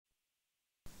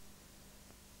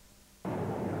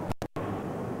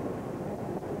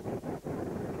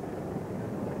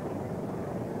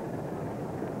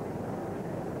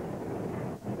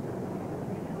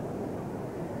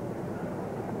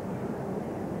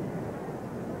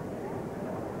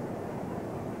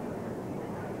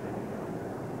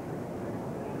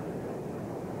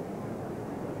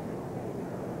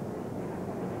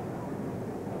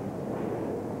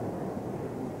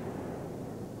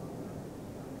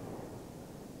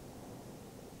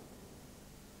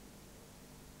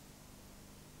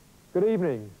Good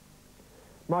evening.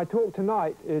 My talk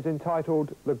tonight is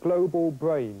entitled The Global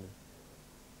Brain.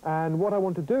 And what I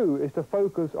want to do is to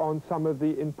focus on some of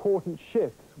the important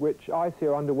shifts which I see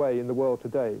are underway in the world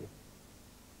today.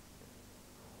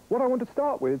 What I want to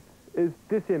start with is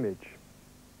this image,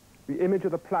 the image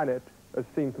of the planet as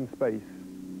seen from space.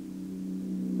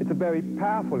 It's a very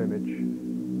powerful image.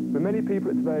 For many people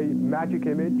it's a very magic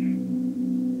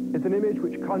image. It's an image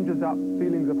which conjures up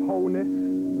feelings of wholeness,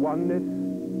 oneness,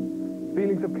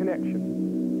 feelings of connection.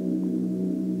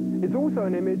 It's also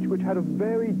an image which had a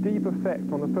very deep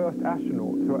effect on the first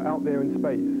astronauts who were out there in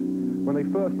space when they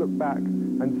first looked back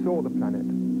and saw the planet.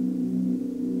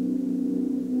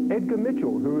 Edgar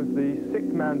Mitchell, who was the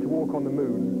sixth man to walk on the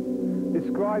moon,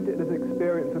 described it as an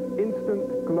experience of instant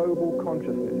global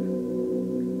consciousness.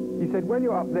 He said, when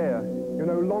you're up there, you're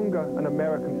no longer an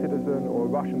American citizen or a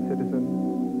Russian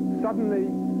citizen. Suddenly,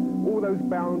 all those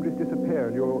boundaries disappear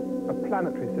and you're a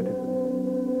planetary citizen.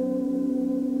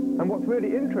 And what's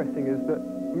really interesting is that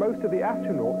most of the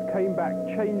astronauts came back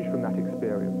changed from that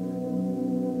experience.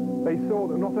 They saw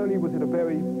that not only was it a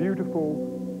very beautiful,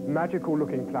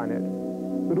 magical-looking planet,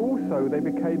 but also they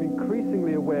became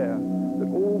increasingly aware that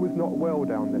all was not well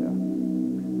down there.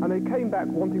 And they came back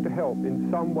wanting to help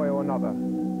in some way or another.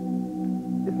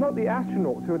 It's not the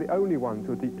astronauts who are the only ones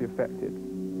who are deeply affected.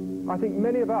 I think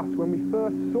many of us, when we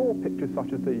first saw pictures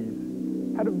such as these,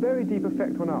 had a very deep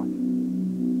effect on us.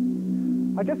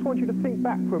 I just want you to think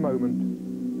back for a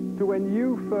moment to when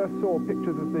you first saw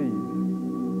pictures of these,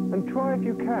 and try, if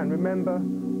you can, remember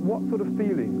what sort of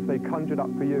feelings they conjured up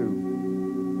for you.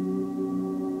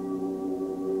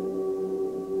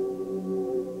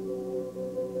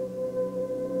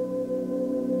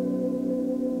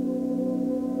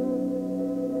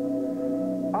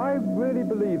 I really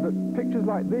believe that pictures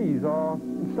like these are,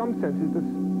 in some senses, the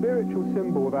spiritual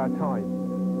symbol of our time.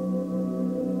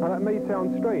 Now that may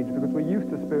sound strange because we're used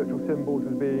to spiritual symbols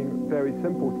as being very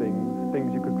simple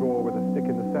things you could draw with a stick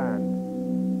in the sand.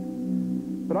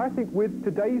 But I think with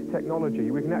today's technology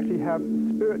we can actually have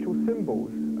spiritual symbols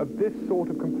of this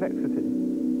sort of complexity.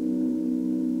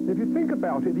 If you think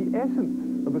about it, the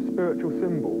essence of a spiritual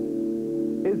symbol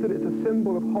is that it's a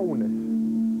symbol of wholeness,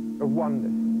 of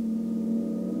oneness.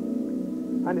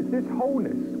 And it's this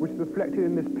wholeness which is reflected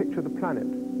in this picture of the planet.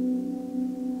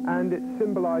 And it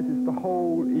symbolizes the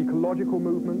whole ecological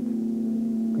movement,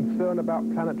 concern about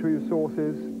planetary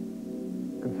resources,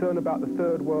 concern about the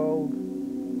third world,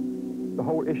 the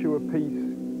whole issue of peace.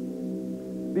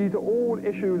 These are all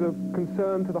issues of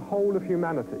concern to the whole of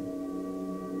humanity.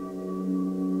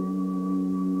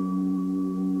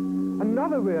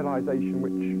 Another realization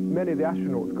which many of the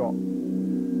astronauts got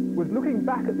was looking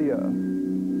back at the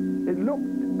Earth, it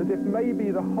looked as if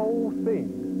maybe the whole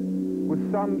thing was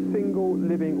some single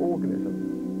living organism.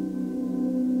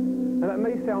 And that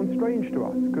may sound strange to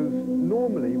us, because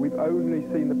normally we've only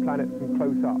seen the planet from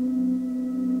close up.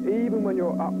 Even when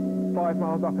you're up 5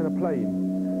 miles up in a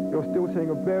plane, you're still seeing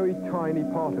a very tiny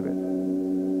part of it.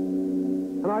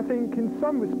 And I think in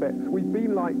some respects we've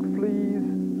been like fleas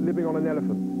living on an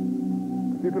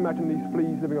elephant. If you can imagine these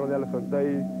fleas living on an elephant,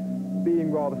 they, being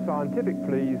rather scientific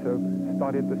fleas, have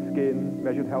studied the skin,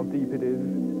 measured how deep it is,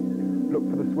 looked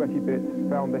for the sweaty bits,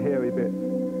 found the hairy bits,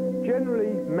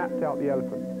 generally mapped out the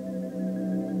elephant.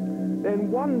 Then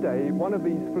one day, one of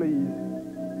these fleas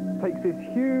takes this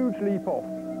huge leap off,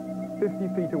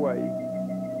 50 feet away,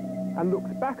 and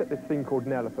looks back at this thing called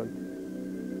an elephant,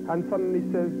 and suddenly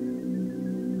says,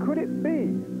 could it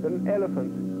be that an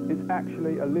elephant is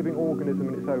actually a living organism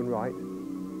in its own right?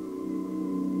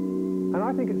 And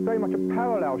I think it's very much a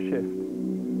parallel shift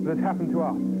that has happened to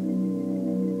us.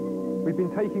 We've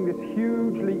been taking this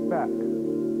huge leap back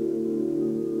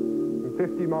from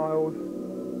 50 miles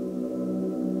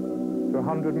to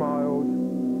 100 miles,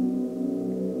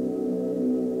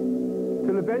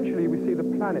 till eventually we see the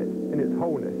planet in its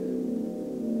wholeness.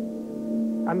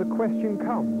 And the question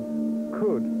comes,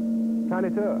 could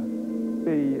planet Earth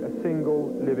be a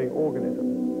single living organism?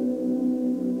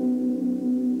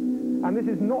 And this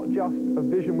is not just a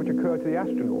vision which occurred to the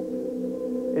astronauts.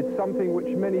 It's something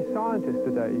which many scientists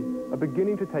today are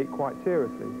beginning to take quite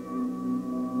seriously.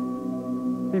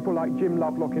 People like Jim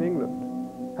Lovelock in England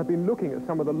have been looking at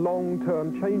some of the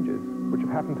long-term changes which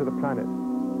have happened to the planet.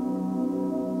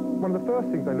 One of the first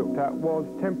things they looked at was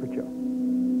temperature.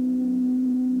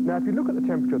 Now, if you look at the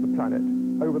temperature of the planet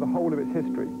over the whole of its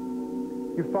history,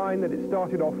 you find that it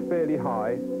started off fairly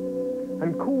high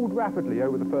and cooled rapidly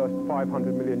over the first 500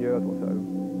 million years or so.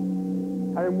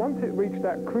 And then once it reached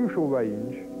that crucial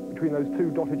range between those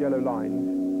two dotted yellow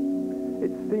lines,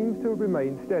 it seems to have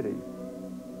remained steady.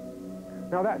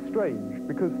 Now that's strange,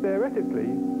 because theoretically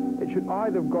it should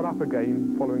either have gone up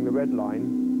again following the red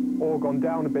line, or gone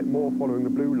down a bit more following the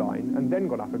blue line, and then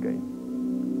gone up again.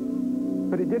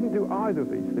 But it didn't do either of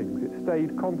these things, it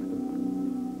stayed constant.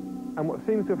 And what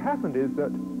seems to have happened is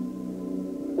that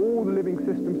all the living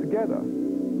systems together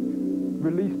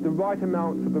released the right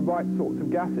amounts of the right sorts of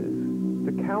gases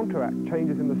to counteract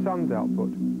changes in the sun's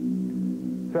output.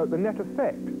 So the net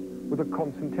effect was a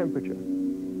constant temperature.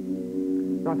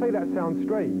 Now I say that sounds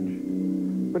strange,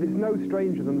 but it's no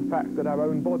stranger than the fact that our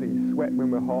own bodies sweat when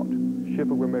we're hot,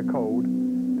 shiver when we're cold,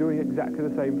 doing exactly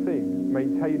the same thing,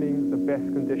 maintaining the best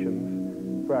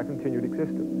conditions for our continued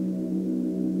existence.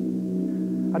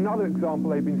 Another example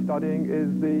they've been studying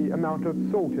is the amount of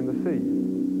salt in the sea.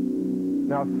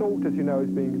 Now salt, as you know, is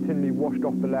being continually washed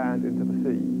off the land into the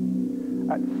sea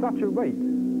at such a rate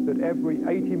that every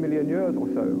 80 million years or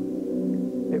so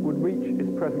it would reach its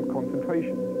present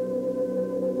concentration,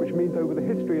 which means over the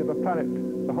history of the planet,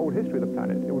 the whole history of the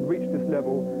planet, it would reach this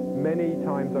level many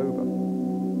times over.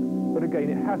 But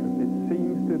again, it hasn't. It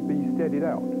seems to be steadied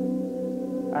out.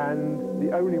 And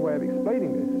the only way of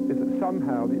explaining this is that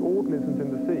somehow the organisms in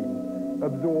the sea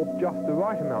absorb just the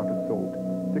right amount of salt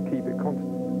to keep it constant.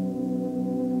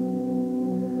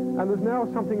 And there's now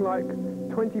something like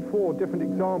 24 different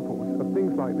examples of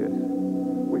things like this,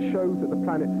 which shows that the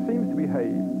planet seems to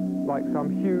behave like some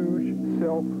huge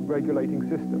self-regulating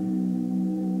system.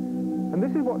 And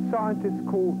this is what scientists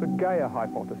call the Gaia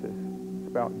hypothesis,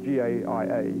 spelled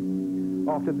G-A-I-A,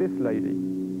 after this lady,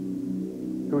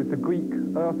 who is the Greek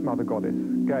Earth Mother goddess,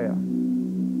 Gaia.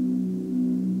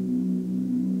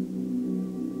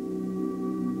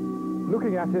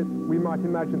 Looking at it, we might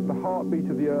imagine that the heartbeat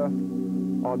of the Earth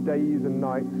are days and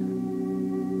nights.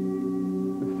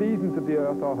 The seasons of the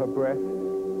Earth are her breaths.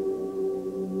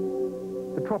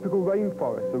 The tropical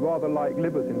rainforests are rather like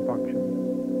livers in function.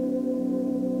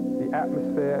 The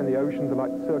atmosphere and the oceans are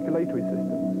like circulatory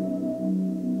systems.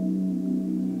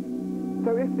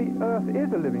 So if the Earth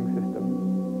is a living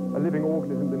system, a living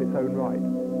organism in its own right,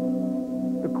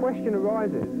 the question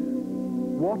arises,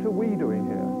 what are we doing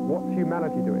here? What's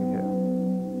humanity doing here?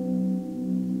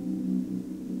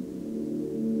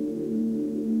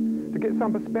 To get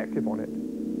some perspective on it,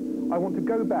 I want to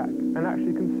go back and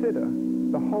actually consider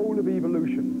the whole of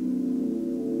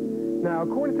evolution. Now,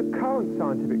 according to current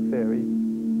scientific theory,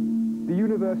 the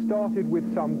universe started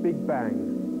with some big bang.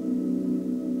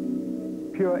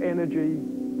 Pure energy,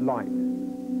 light.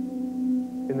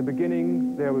 In the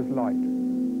beginning, there was light,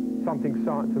 something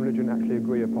science and religion actually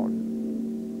agree upon.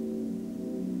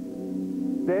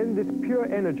 Then this pure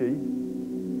energy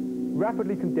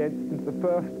rapidly condensed into the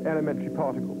first elementary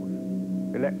particles,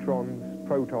 electrons,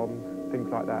 protons, things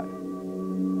like that.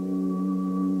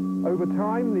 Over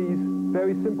time, these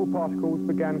very simple particles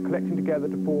began collecting together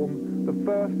to form the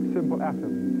first simple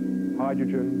atoms,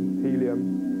 hydrogen,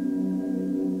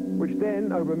 helium, which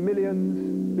then, over millions,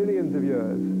 billions of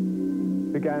years,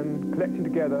 began collecting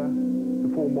together to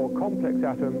form more complex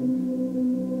atoms,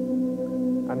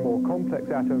 and more complex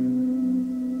atoms,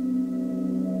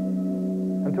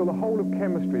 until the whole of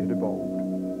chemistry had evolved.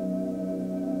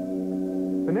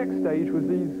 The next stage was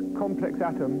these complex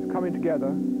atoms coming together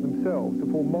themselves to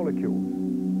form molecules.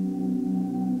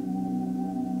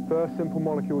 First simple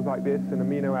molecules like this, an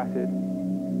amino acid,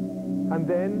 and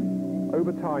then,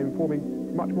 over time, forming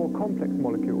much more complex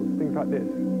molecules, things like this,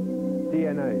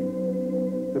 DNA,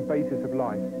 the basis of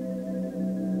life.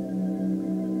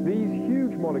 These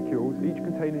huge molecules, each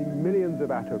containing millions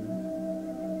of atoms,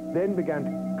 then began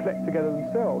to collect together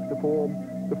themselves to form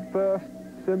the first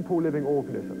simple living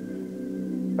organisms.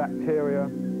 Bacteria,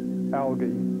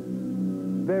 algae,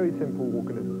 very simple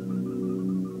organisms.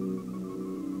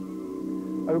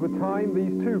 Over time,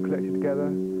 these too collected together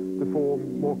to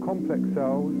form more complex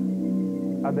cells,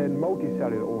 and then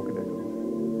multicellular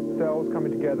organisms. Cells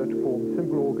coming together to form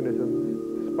simple organisms,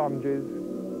 sponges,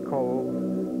 corals,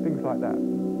 things like that.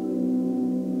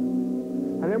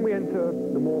 And then we enter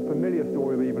the more familiar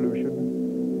story of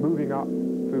evolution, moving up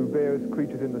through various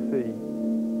creatures in the sea,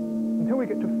 until we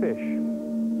get to fish.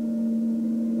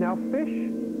 Now,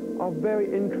 fish are very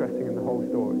interesting in the whole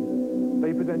story. They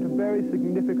present a very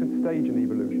significant stage in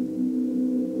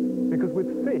evolution. Because with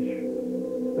fish,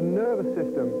 the nervous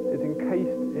system is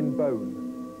encased in bone,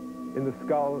 in the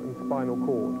skull and spinal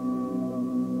cord,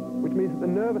 which means that the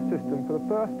nervous system, for the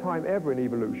first time ever in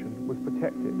evolution, was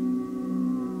protected.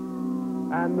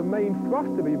 And the main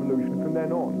thrust of evolution from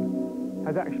then on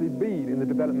has actually been in the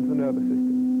development of the nervous system.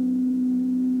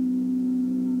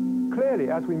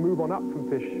 Clearly, as we move on up from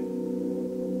fish,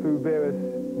 through various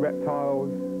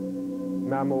reptiles,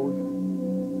 mammals,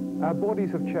 our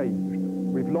bodies have changed.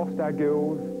 we've lost our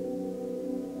gills,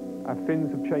 our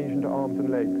fins have changed into arms and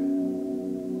legs.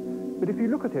 But if you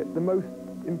look at it, the most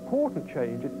important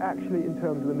change is actually in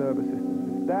terms of the nervous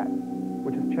system. It's that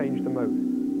which has changed the most.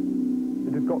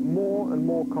 It has got more and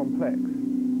more complex.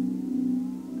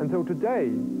 Until today,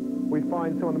 we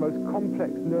find some of the most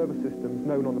complex nervous systems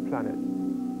known on the planet.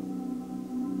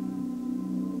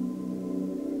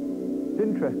 It's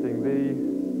interesting, the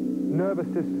nervous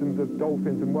systems of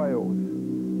dolphins and whales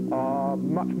are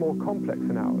much more complex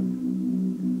than ours,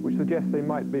 which suggests they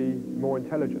might be more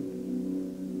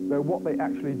intelligent. Though what they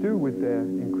actually do with their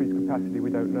increased capacity, we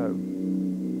don't know.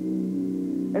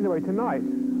 Anyway, tonight,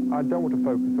 I don't want to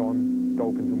focus on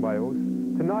dolphins and whales.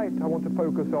 Tonight, I want to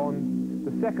focus on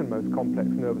the second most complex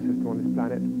nervous system on this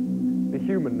planet, the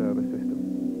human nervous system.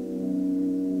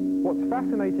 What's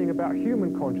fascinating about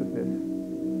human consciousness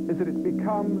is that it's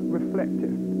become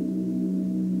reflective,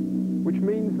 which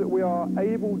means that we are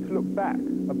able to look back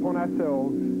upon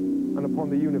ourselves and upon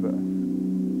the universe.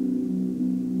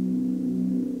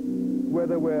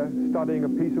 Whether we're studying a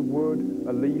piece of wood,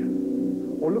 a leaf,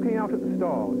 or looking out at the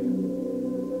stars,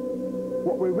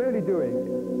 what we're really doing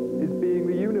is being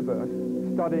the universe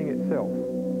studying itself.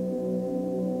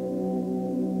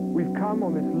 We've come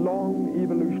on this long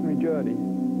evolutionary journey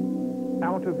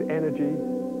out of energy,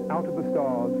 out of the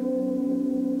stars,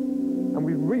 and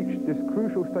we've reached this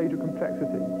crucial stage of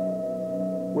complexity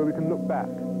where we can look back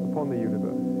upon the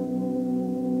universe.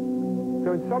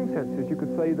 So in some senses, you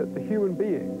could say that the human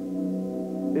being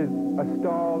is a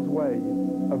star's way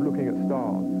of looking at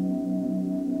stars.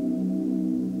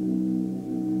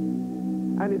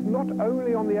 And it's not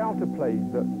only on the outer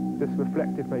plane that this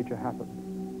reflective nature happens.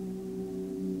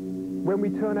 When we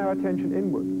turn our attention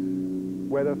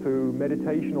inwards, whether through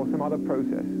meditation or some other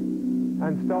process,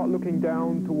 and start looking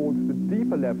down towards the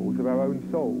deeper levels of our own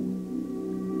soul,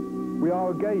 we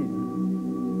are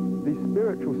again the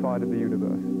spiritual side of the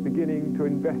universe beginning to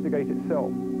investigate itself.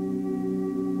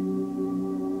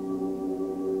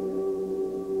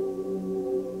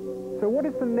 So what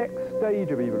is the next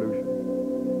stage of evolution?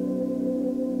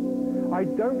 I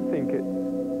don't think it's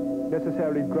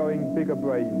necessarily growing bigger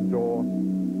brains or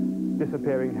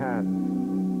disappearing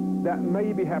hands. That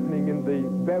may be happening in the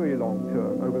very long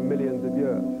term, over millions of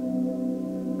years.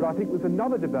 But I think there's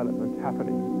another development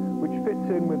happening which fits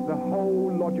in with the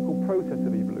whole logical process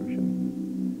of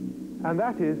evolution. And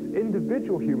that is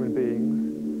individual human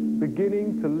beings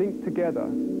beginning to link together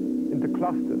into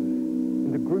clusters,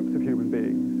 into groups of human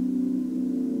beings.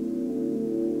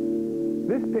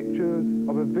 This picture is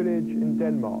of a village in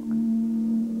Denmark.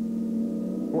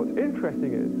 What's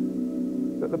interesting is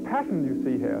that the pattern you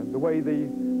see here, the way the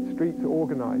streets are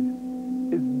organized,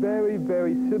 is very,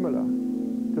 very similar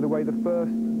to the way the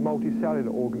first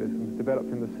multicellular organisms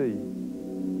developed in the sea.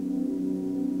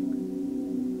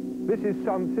 This is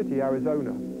Sun City,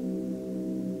 Arizona.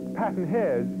 The pattern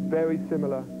here is very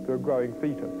similar to a growing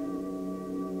fetus.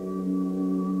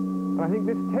 And I think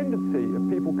this tendency of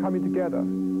people coming together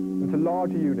into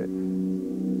larger units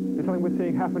is something we're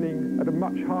seeing happening at a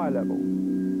much higher level.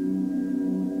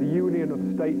 The union of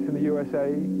the states in the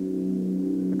USA,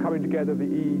 the coming together of the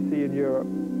EEC in Europe.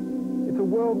 It's a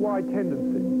worldwide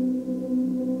tendency.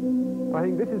 I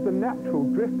think this is the natural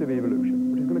drift of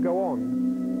evolution, which is going to go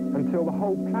on until the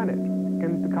whole planet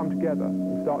begins to come together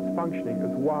and starts functioning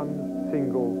as one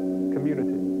single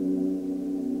community.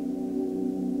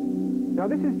 Now,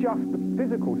 this is just the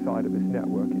physical side of this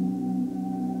networking.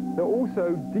 There are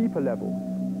also deeper levels.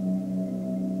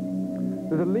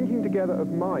 There's a linking together of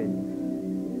minds.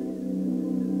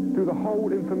 Through the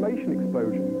whole information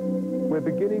explosion, we're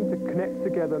beginning to connect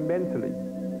together mentally,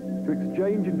 to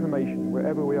exchange information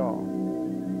wherever we are.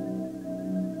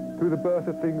 Through the birth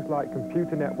of things like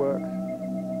computer networks,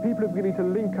 people are beginning to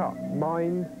link up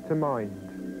mind to mind.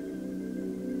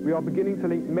 We are beginning to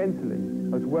link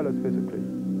mentally as well as physically.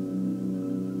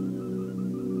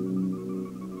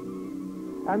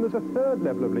 And there's a third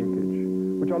level of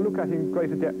linkage, which I'll look at in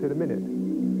greater depth in a minute,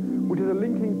 which is a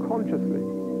linking consciously,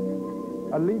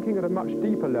 a linking at a much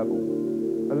deeper level,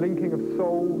 a linking of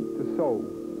soul to soul.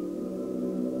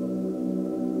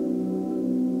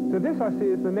 So this I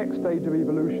see as the next stage of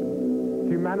evolution,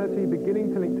 humanity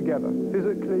beginning to link together,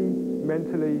 physically,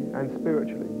 mentally, and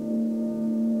spiritually,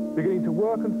 beginning to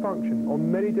work and function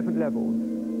on many different levels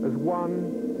as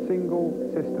one single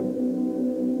system.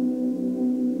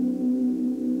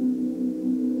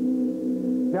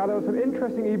 Now, there are some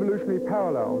interesting evolutionary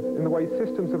parallels in the way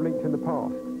systems have linked in the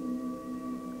past.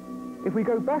 If we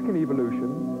go back in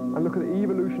evolution and look at the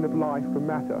evolution of life from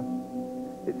matter,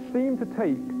 it seemed to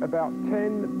take about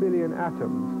 10 billion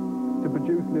atoms to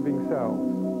produce living cells.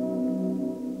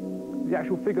 The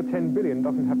actual figure 10 billion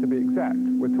doesn't have to be exact.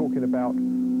 We're talking about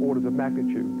orders of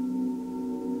magnitude.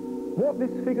 What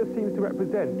this figure seems to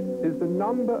represent is the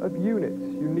number of units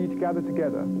you need to gather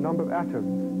together, number of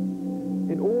atoms,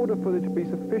 in order for there to be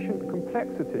sufficient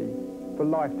complexity for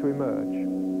life to emerge.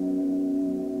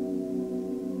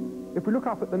 If we look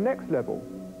up at the next level,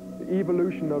 the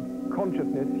evolution of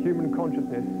consciousness, human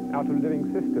consciousness, out of living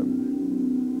systems,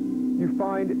 you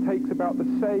find it takes about the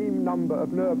same number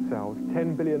of nerve cells,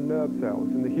 10 billion nerve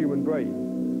cells in the human brain,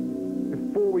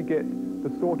 before we get the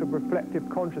sort of reflective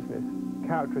consciousness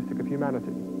characteristic of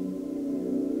humanity.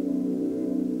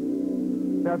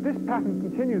 Now, if this pattern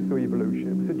continues through evolution,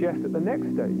 it would suggest at the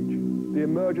next stage, the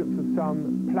emergence of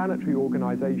some planetary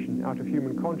organization out of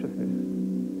human consciousness,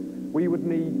 we would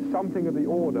need something of the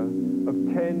order of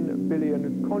 10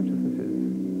 billion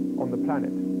consciousnesses on the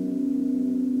planet.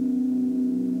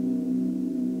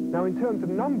 Now, in terms of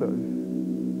numbers,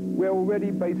 we're already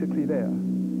basically there.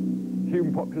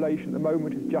 Human population at the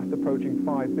moment is just approaching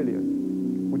 5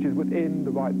 billion, which is within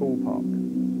the right ballpark.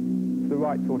 It's the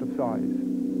right sort of size.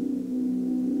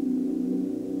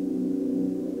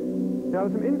 Now,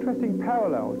 there's some interesting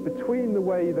parallels between the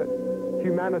way that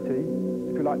humanity,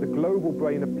 if you like, the global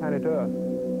brain of planet Earth,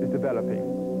 is developing,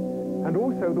 and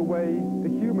also the way the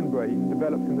human brain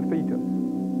develops in the fetus.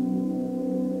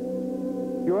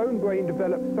 Your own brain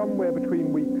develops somewhere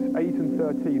between weeks 8 and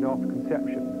 13 after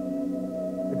conception.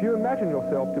 If you imagine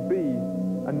yourself to be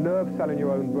a nerve cell in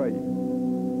your own brain,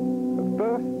 at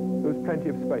first there was plenty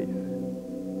of space.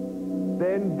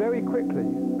 Then very quickly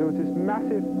there was this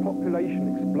massive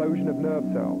population explosion of nerve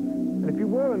cells. And if you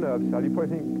were a nerve cell, you'd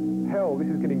probably think, hell, this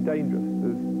is getting dangerous.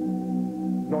 There's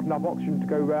not enough oxygen to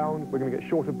go round. We're going to get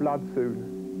short of blood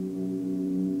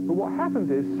soon. But what happens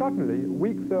is, suddenly,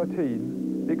 week 13,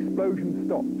 the explosion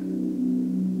stops.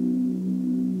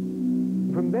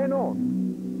 From then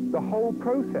on, the whole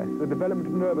process, the development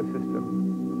of the nervous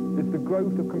system, is the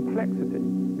growth of complexity,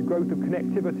 the growth of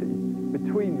connectivity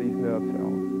between these nerve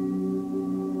cells.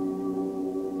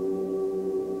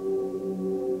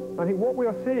 I think what we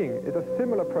are seeing is a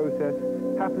similar process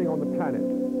happening on the planet.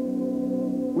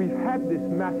 We've had this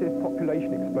massive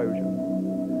population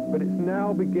explosion, but it's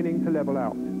now beginning to level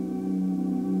out.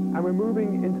 And we're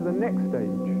moving into the next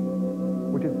stage,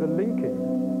 which is the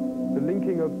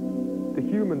linking of the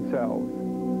human cells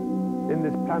in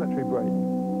this planetary brain.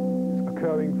 It's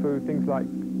occurring through things like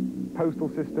postal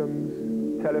systems,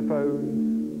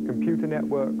 telephones, computer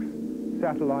networks,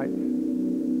 satellites.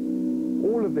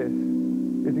 All of this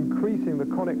is increasing the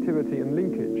connectivity and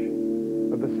linkage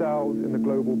of the cells in the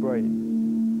global brain.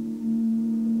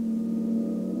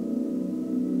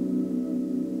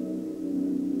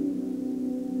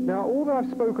 Now, all that I've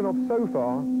spoken of so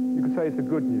far, you could say is the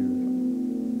good news.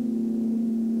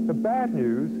 The bad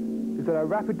news is that our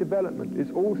rapid development is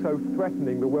also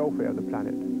threatening the welfare of the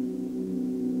planet.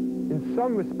 In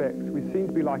some respects, we seem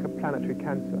to be like a planetary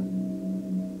cancer.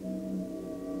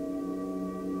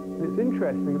 And it's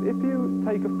interesting that if you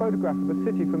take a photograph of a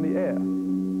city from the air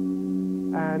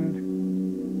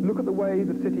and look at the way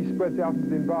the city spreads out into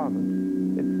the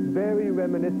environment, it's very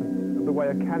reminiscent of the way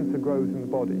a cancer grows in the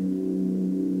body.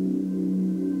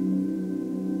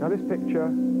 Now, this picture,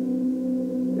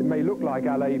 it may look like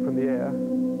LA from the air.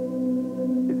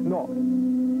 It's not.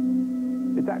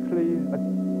 It's actually a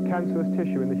cancerous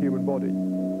tissue in the human body.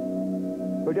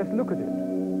 But just look at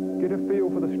it. Get a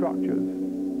feel for the structures,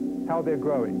 how they're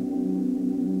growing.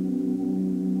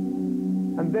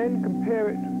 And then compare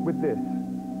it with this.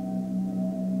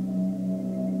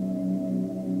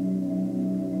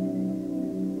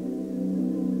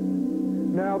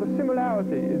 Now, the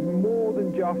similarity is more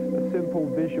than just a simple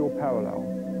visual parallel.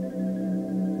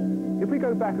 If we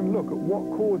go back and look at what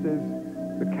causes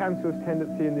the cancerous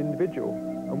tendency in the individual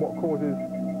and what causes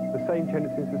the same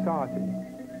tendency in society,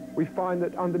 we find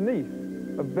that underneath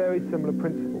are very similar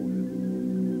principles.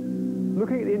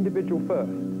 Looking at the individual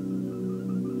first,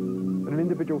 an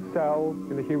individual cell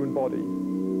in the human body,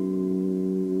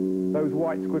 those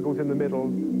white squiggles in the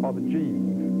middle are the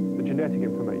genes, the genetic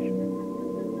information.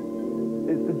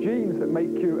 It's the genes that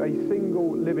make you a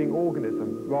single living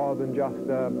organism rather than just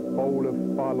a bowl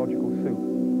of biological soup.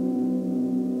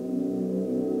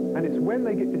 And it's when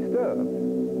they get disturbed,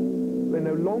 they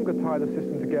no longer tie the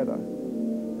system together,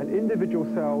 and individual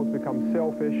cells become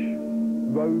selfish,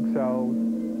 rogue cells,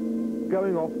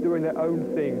 going off doing their own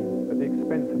thing at the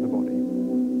expense of the body.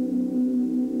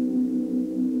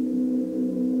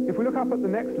 If we look up at the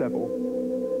next level,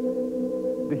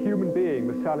 the human being,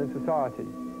 the cell in society,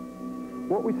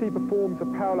 what we see performs a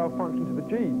parallel function to the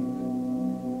genes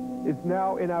is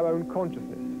now in our own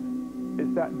consciousness.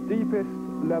 It's that deepest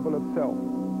level of self.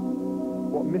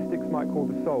 what mystics might call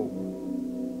the soul.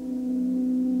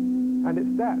 And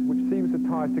it's that which seems to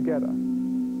tie us together.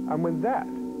 And when that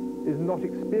is not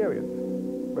experienced,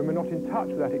 when we're not in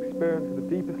touch with that experience of the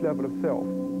deepest level of self,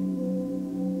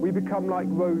 we become like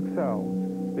rogue selves,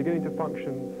 beginning to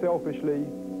function selfishly,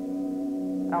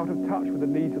 out of touch with the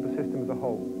needs of the system as a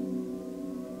whole.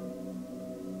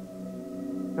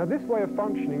 Now, this way of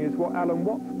functioning is what Alan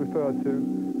Watts referred to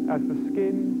as the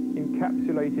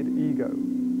skin-encapsulated ego.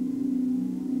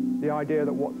 The idea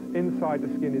that what's inside the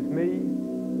skin is me,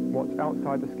 what's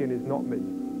outside the skin is not me.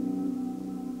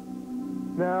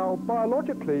 Now,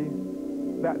 biologically,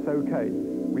 that's okay.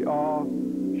 We are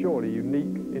surely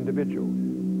unique individuals.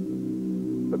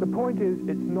 But the point is,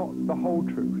 it's not the whole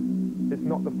truth. It's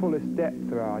not the fullest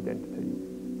depth of our identity.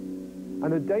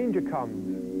 And the danger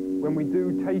comes when we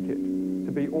do take it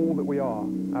to be all that we are,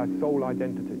 our sole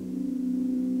identity.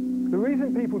 The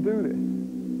reason people do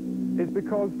this is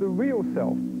because the real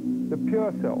self, the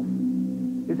pure self,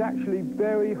 is actually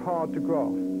very hard to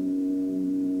grasp.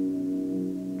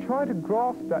 Trying to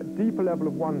grasp that deeper level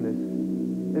of oneness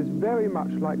is very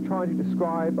much like trying to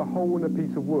describe a hole in a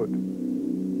piece of wood.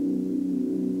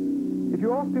 If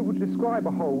you ask people to describe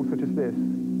a hole such as this,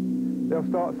 they'll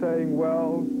start saying,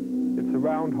 well, it's a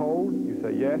round hole. You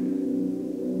say yes.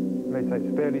 And they say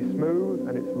it's fairly smooth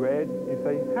and it's red. You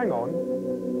say, hang on,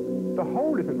 the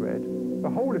hole isn't red, the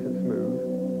hole isn't smooth.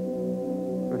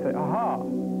 And they say, aha,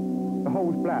 the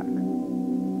hole's black.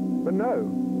 But no,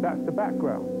 that's the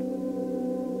background.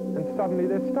 And suddenly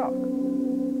they're stuck.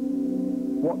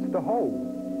 What's the hole?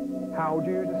 How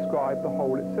do you describe the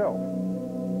hole itself?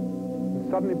 And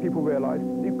suddenly people realize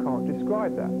you can't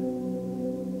describe that.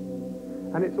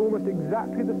 And it's almost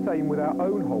exactly the same with our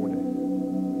own wholeness.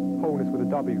 Wholeness with a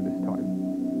W this time.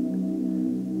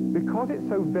 Because it's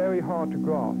so very hard to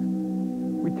grasp,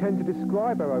 we tend to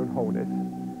describe our own wholeness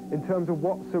in terms of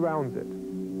what surrounds it.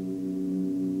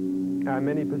 Our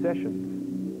many possessions.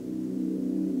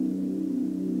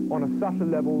 On a subtler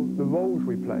level, the roles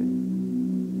we play.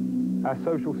 Our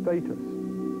social status.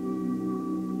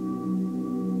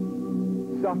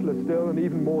 Subtler still and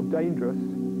even more dangerous,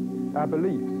 our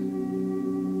beliefs,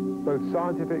 both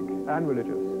scientific and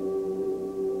religious.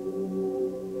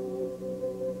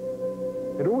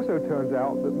 It also turns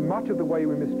out that much of the way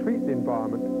we mistreat the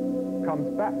environment comes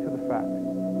back to the fact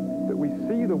that we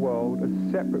see the world as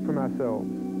separate from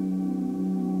ourselves.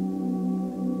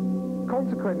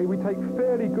 Consequently, we take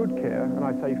fairly good care, and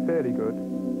I say fairly good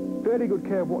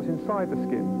care of what's inside the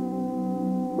skin,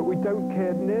 but we don't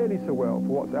care nearly so well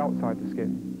for what's outside the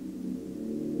skin.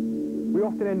 We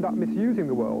often end up misusing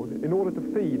the world in order to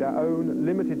feed our own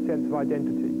limited sense of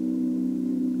identity.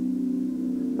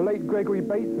 The late Gregory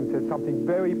Bateson said something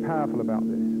very powerful about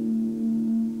this.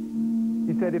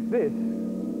 He said, if this,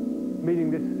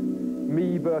 meaning this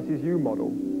me versus you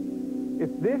model, if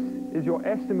this is your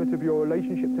estimate of your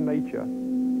relationship to nature,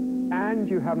 and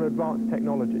you have an advanced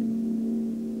technology,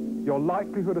 your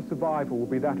likelihood of survival will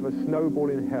be that of a snowball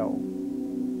in hell.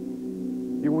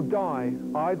 You will die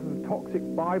either the toxic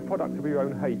byproduct of your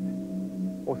own hate,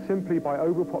 or simply by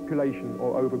overpopulation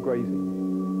or overgrazing.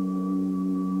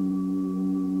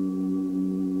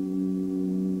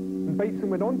 And Bateson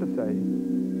went on to say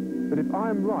that if I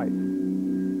am right,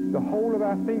 the whole of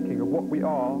our thinking of what we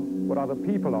are, what other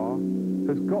people are,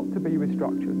 has got to be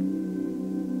restructured.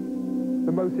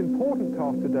 The most important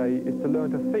task today is to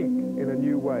learn to think in a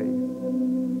new way.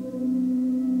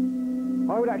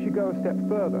 I would actually go a step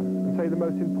further and say the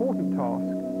most important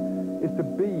task is to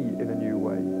be in a new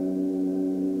way,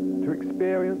 to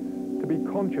experience, to be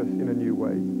conscious in a new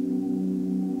way.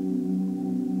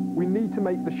 We need to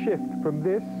make the shift from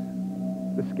this,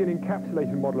 the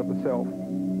skin-encapsulated model of the self,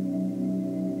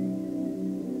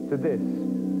 to this.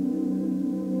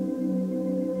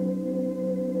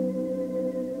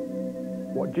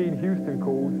 What Gene Houston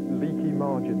calls leaky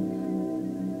margins.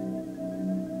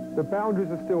 The boundaries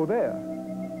are still there,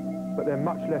 but they're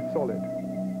much less solid.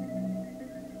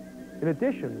 In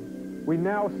addition, we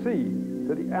now see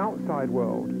that the outside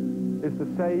world is the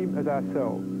same as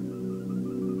ourselves.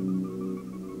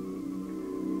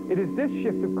 It is this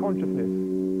shift of consciousness,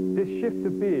 this shift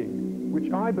of being,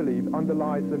 which I believe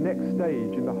underlies the next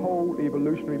stage in the whole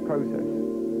evolutionary process.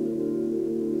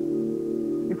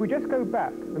 If we just go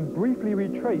back and briefly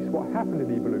retrace what happened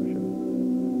in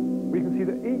evolution, we can see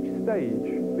that each stage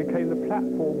became the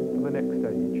platform for the next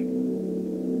stage.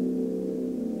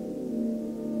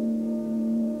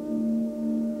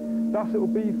 Thus, it will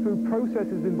be through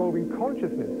processes involving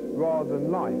consciousness rather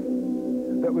than life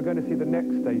that we're going to see the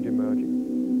next stage emerging.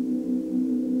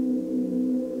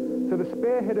 So the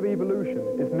spearhead of evolution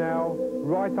is now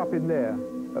right up in there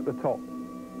at the top.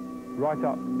 right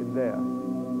up in there.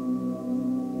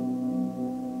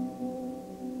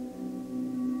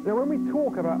 Now, when we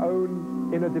talk of our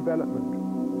own inner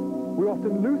development, we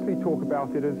often loosely talk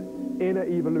about it as inner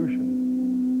evolution.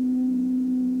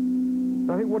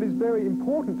 And I think what is very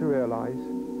important to realize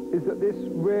is that this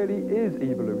really is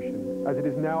evolution, as it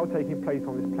is now taking place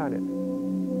on this planet.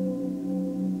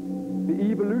 The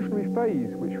evolutionary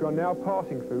phase which we are now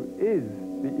passing through is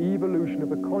the evolution of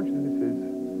the consciousnesses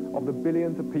of the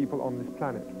billions of people on this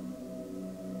planet.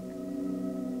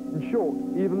 In short,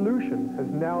 evolution has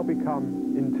now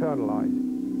become internalized.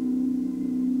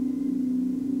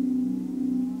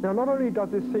 Now, not only does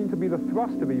this seem to be the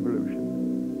thrust of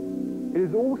evolution, it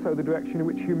is also the direction in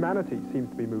which humanity seems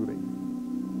to be moving.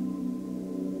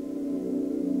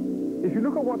 If you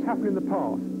look at what's happened in the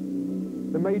past,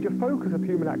 the major focus of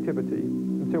human activity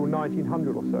until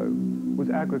 1900 or so was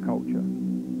agriculture.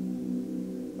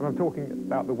 And I'm talking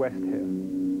about the West here.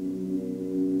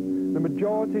 The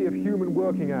majority of human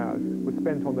working hours were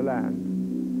spent on the land,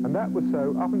 and that was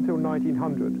so up until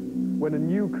 1900, when a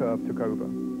new curve took over: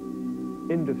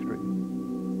 industry.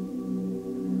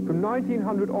 From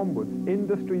 1900 onwards,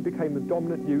 industry became the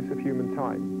dominant use of human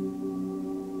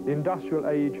time. The industrial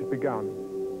age had begun.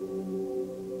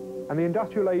 And the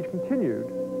industrial age continued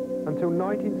until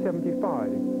 1975,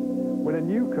 when a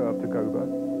new curve took over: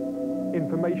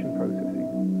 information processing.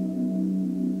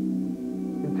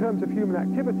 In terms of human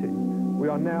activity, we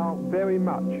are now very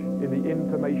much in the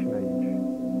information age.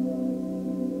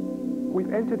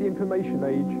 We've entered the information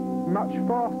age much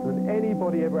faster than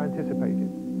anybody ever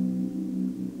anticipated.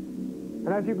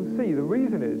 And as you can see, the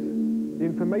reason is the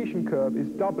information curve is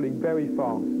doubling very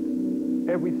fast,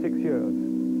 every 6 years,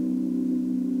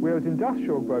 whereas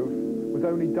industrial growth was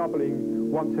only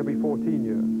doubling once every 14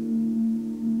 years.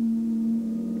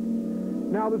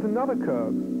 Now there's another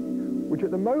curve, which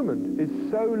at the moment is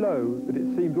so low that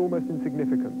it seems almost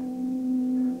insignificant.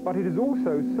 But it is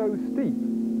also so steep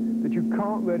that you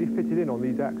can't really fit it in on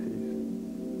these axes.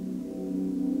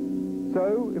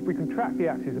 So, if we contract the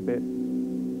axis a bit,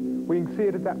 we can see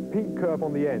it as that pink curve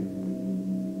on the end.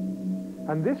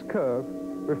 And this curve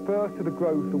refers to the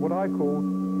growth of what I call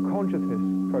consciousness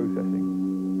processing.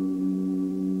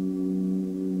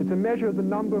 It's a measure of the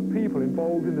number of people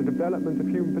involved in the development of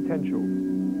human potential,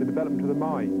 the development of the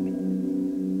mind.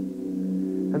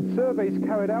 And surveys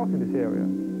carried out in this area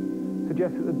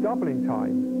suggest that the doubling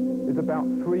time is about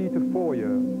 3 to 4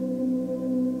 years.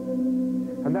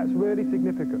 And that's really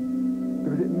significant,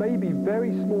 because it may be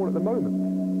very small at the moment,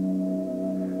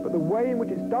 but the way in which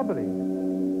it's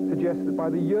doubling suggests that by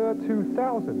the year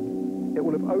 2000, it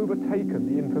will have overtaken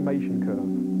the information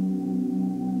curve.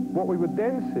 What we would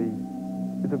then see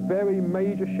is a very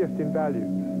major shift in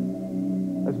values,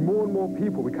 as more and more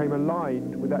people became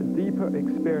aligned with that deeper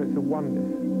experience of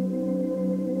oneness,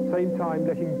 at the same time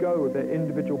letting go of their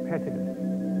individual pettiness,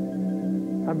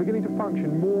 and beginning to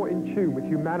function more in tune with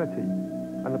humanity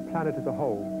and the planet as a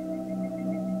whole.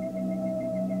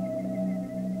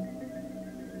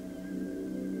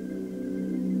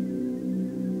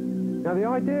 Now, the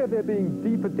idea of there being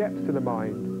deeper depths to the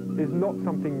mind is not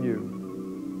something new.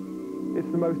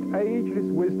 It's the most ageless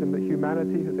wisdom that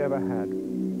humanity has ever had.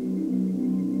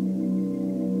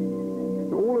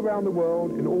 All around the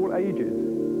world, in all ages,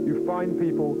 you find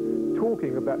people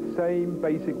talking of that same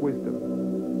basic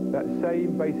wisdom, that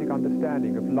same basic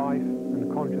understanding of life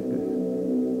and consciousness.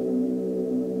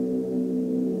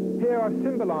 Here I've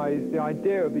symbolized the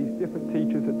idea of these different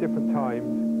teachers at different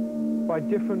times by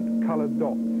different colored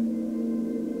dots.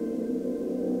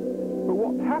 But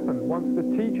what happened once the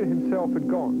teacher himself had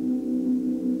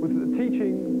gone was that the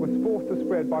teaching was forced to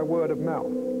spread by word of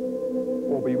mouth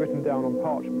or be written down on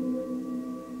parchment.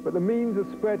 But the means of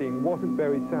spreading wasn't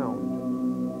very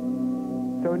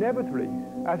sound. So inevitably,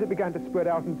 as it began to spread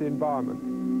out into the environment,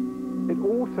 it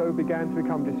also began to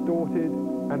become distorted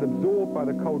and absorbed by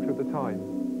the culture of the time.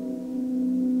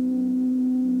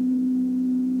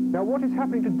 Now, what is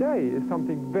happening today is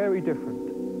something very different.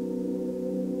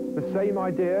 The same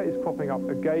idea is cropping up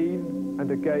again and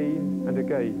again and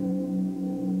again.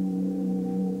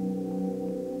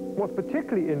 What's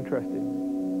particularly interesting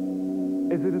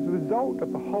is that as a result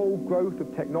of the whole growth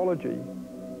of technology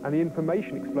and the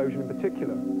information explosion in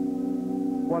particular,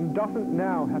 one doesn't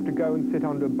now have to go and sit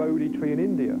under a Bodhi tree in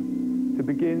India to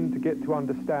begin to get to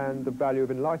understand the value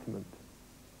of enlightenment.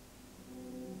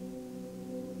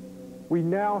 We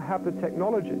now have the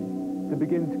technology to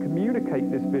begin to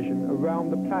communicate this vision around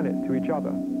the planet to each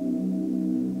other.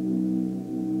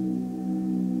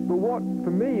 But what,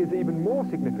 for me, is even more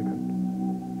significant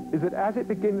is that as it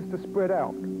begins to spread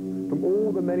out from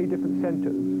all the many different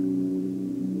centers,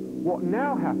 What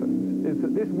now happens is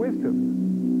that this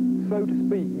wisdom, so to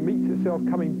speak, meets itself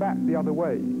coming back the other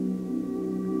way.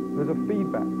 There's a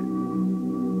feedback.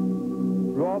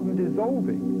 Rather than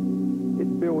dissolving,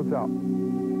 it builds up,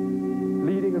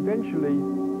 leading eventually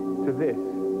to this,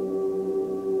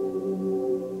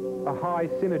 a high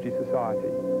synergy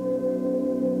society.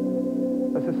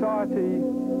 A society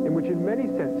in which in many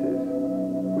senses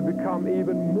we become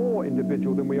even more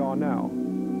individual than we are now,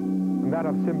 and that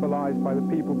I've symbolized by the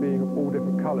people being of all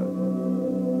different colors.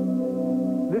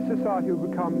 This society will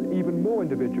become even more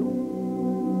individual,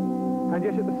 and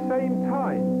yet at the same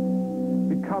time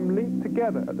become linked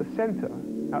together at the center,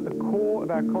 at the core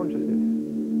of our consciousness,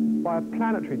 by a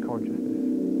planetary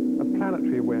consciousness, a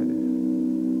planetary awareness.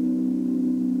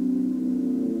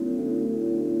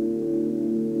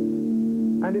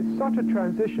 And it's such a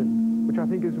transition, which I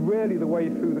think is really the way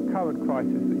through the current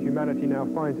crisis that humanity now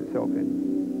finds itself in.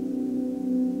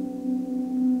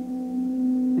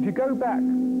 If you go back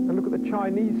and look at the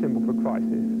Chinese symbol for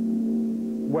crisis,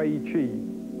 Wei Qi,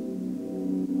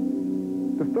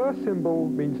 the first symbol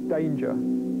means danger,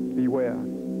 beware.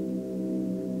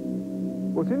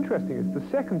 What's interesting is the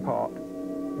second part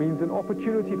means an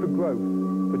opportunity for growth,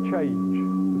 for change,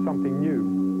 for something new.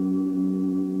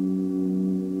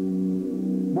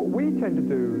 What we tend to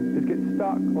do is get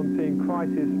stuck on seeing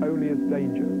crisis only as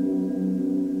danger.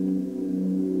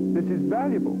 This is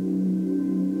valuable,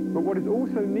 but what is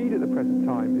also needed at the present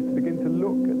time is to begin to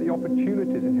look at the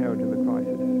opportunities inherent in the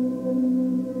crisis.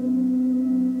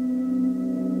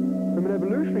 From an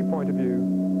evolutionary point of view,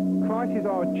 crises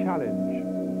are a challenge.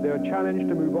 They're a challenge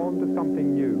to move on to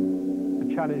something new, a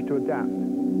challenge to adapt.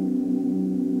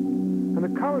 And the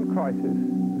current crisis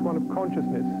is one of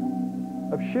consciousness,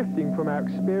 of shifting from our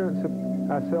experience of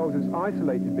ourselves as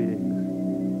isolated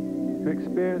beings to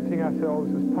experiencing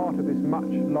ourselves as part of this much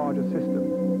larger system.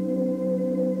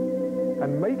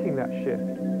 And making that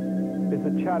shift is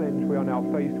the challenge we are now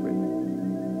faced with.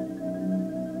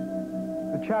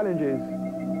 The challenge is,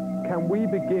 can we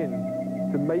begin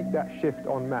to make that shift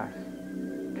en masse?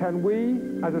 Can we,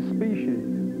 as a species,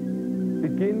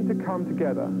 begin to come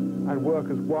together and work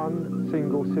as one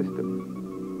single system?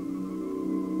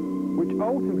 Which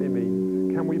ultimately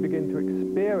means, can we begin to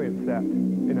experience that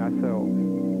in ourselves?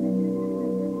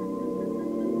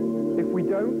 If we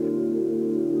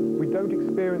don't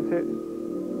experience it,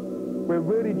 we're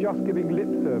really just giving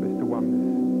lip service to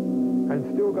oneness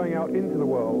and still going out into the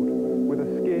world with a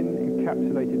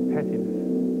skin-encapsulated pettiness.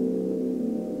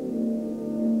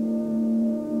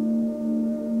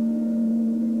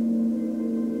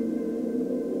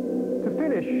 To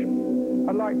finish,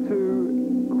 I'd like to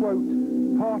quote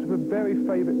part of a very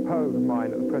favourite poem of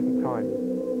mine at the present time.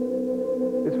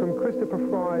 It's from Christopher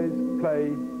Fry's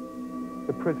play,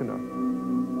 The Prisoner.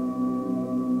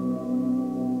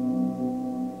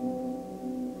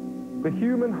 The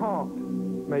human heart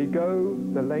may go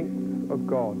the length of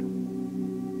God.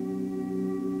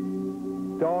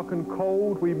 Dark and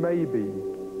cold we may be,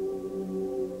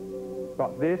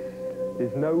 but this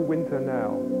is no winter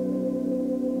now.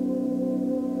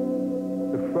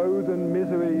 The frozen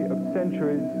misery of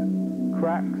centuries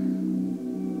cracks,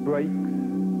 breaks,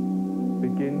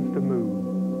 begins to move.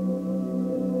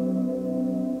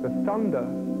 The thunder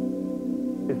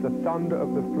is the thunder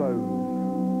of the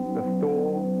flows, the thaw,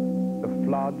 the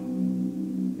flood,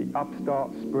 the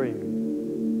upstart spring.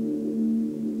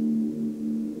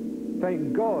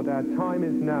 Thank God our time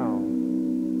is now,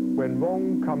 when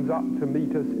wrong comes up to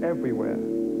meet us everywhere,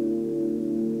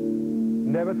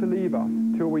 never to leave us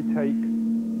till we take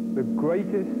the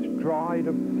greatest stride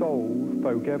of souls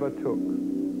folk ever took.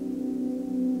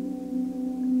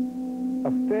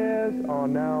 Affairs are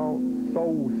now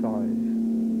soul-size.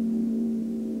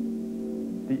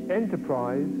 The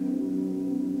enterprise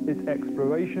is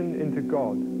exploration into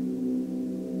God.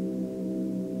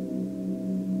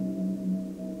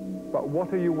 But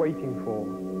what are you waiting for?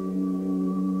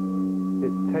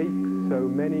 It takes so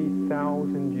many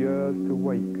thousand years to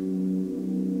wake.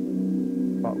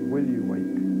 But will you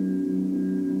wake?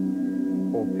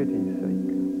 For pity's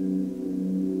sake.